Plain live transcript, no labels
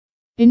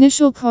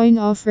Initial coin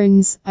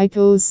offerings,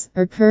 ICOs,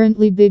 are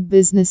currently big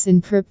business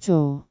in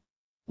crypto.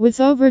 With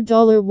over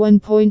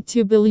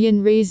 $1.2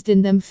 billion raised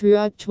in them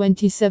throughout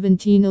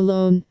 2017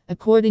 alone,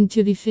 according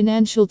to the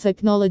financial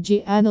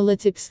technology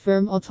analytics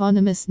firm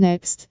Autonomous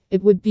Next,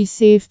 it would be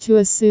safe to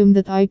assume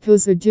that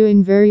ICOs are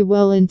doing very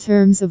well in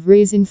terms of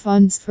raising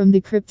funds from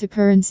the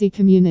cryptocurrency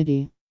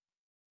community.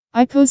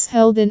 ICOs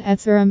held in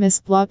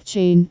Ethereum's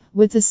blockchain,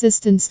 with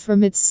assistance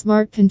from its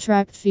smart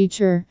contract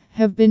feature,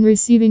 have been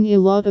receiving a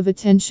lot of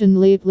attention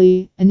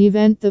lately, an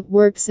event that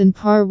works in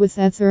par with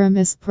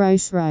Ethereum's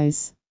price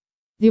rise.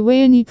 The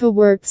way an ICO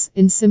works,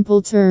 in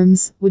simple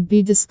terms, would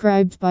be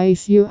described by a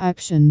few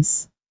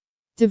actions.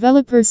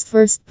 Developers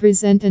first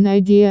present an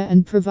idea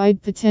and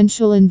provide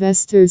potential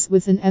investors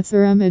with an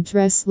Ethereum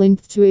address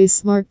linked to a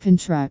smart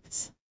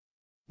contract.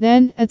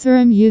 Then,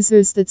 Ethereum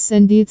users that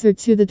send Ether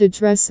to that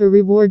address are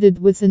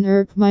rewarded with an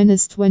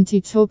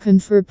ERC-20 token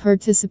for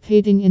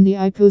participating in the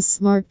ICO's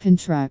smart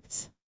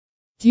contract.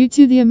 Due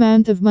to the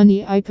amount of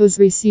money ICOs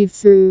receive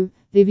through,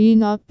 they've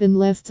not been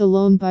left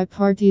alone by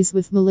parties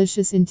with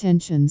malicious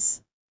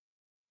intentions.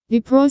 The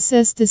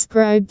process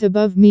described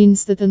above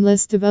means that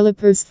unless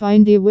developers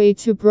find a way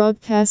to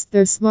broadcast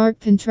their smart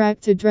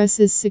contract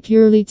addresses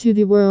securely to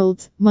the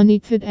world, money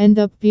could end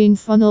up being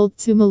funneled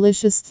to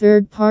malicious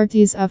third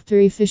parties after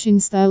a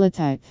phishing-style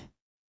attack.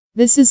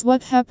 This is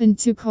what happened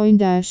to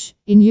CoinDash,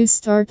 a new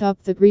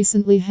startup that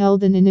recently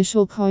held an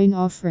initial coin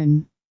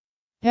offering.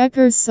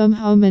 Hackers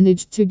somehow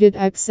managed to get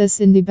access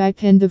in the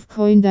backend of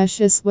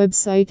CoinDash's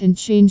website and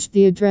changed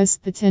the address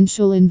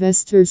potential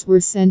investors were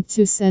sent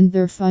to send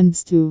their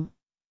funds to.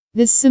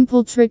 This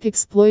simple trick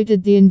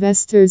exploited the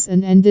investors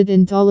and ended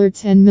in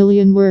 $10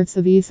 million worth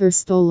of Ether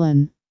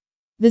stolen.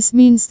 This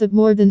means that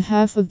more than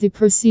half of the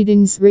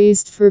proceedings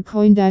raised for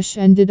CoinDash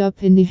ended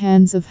up in the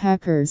hands of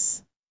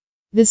hackers.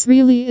 This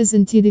really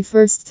isn't the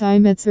first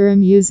time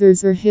Ethereum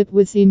users are hit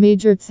with a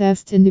major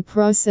theft in the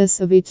process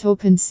of a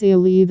token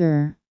sale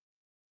either.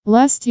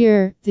 Last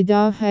year, the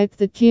DAO hack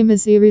that came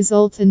as a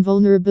result in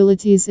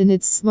vulnerabilities in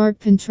its smart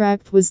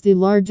contract was the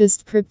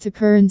largest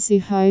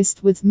cryptocurrency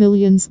heist with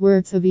millions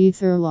worth of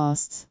Ether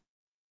lost.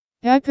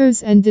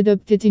 Hackers ended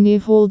up getting a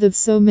hold of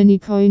so many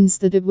coins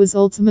that it was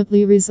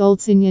ultimately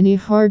resulting in a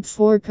hard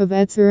fork of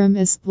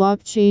Ethereum's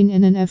blockchain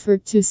in an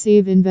effort to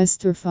save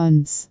investor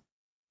funds.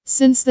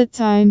 Since that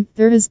time,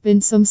 there has been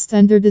some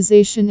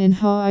standardization in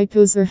how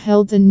ICOs are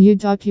held and new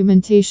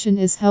documentation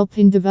is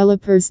helping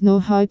developers know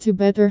how to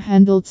better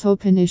handle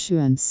token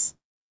issuance.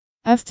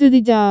 After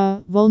the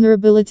DAO,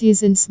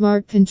 vulnerabilities in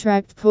smart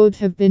contract code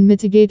have been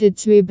mitigated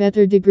to a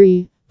better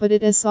degree, but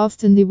it is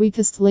often the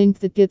weakest link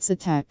that gets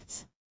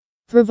attacked.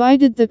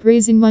 Provided that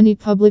raising money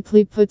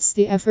publicly puts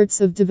the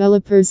efforts of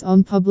developers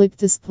on public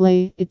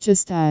display, it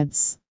just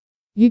adds.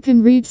 You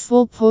can read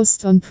full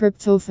post on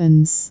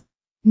CryptoFans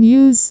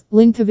News,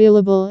 link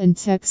available in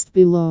text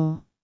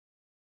below.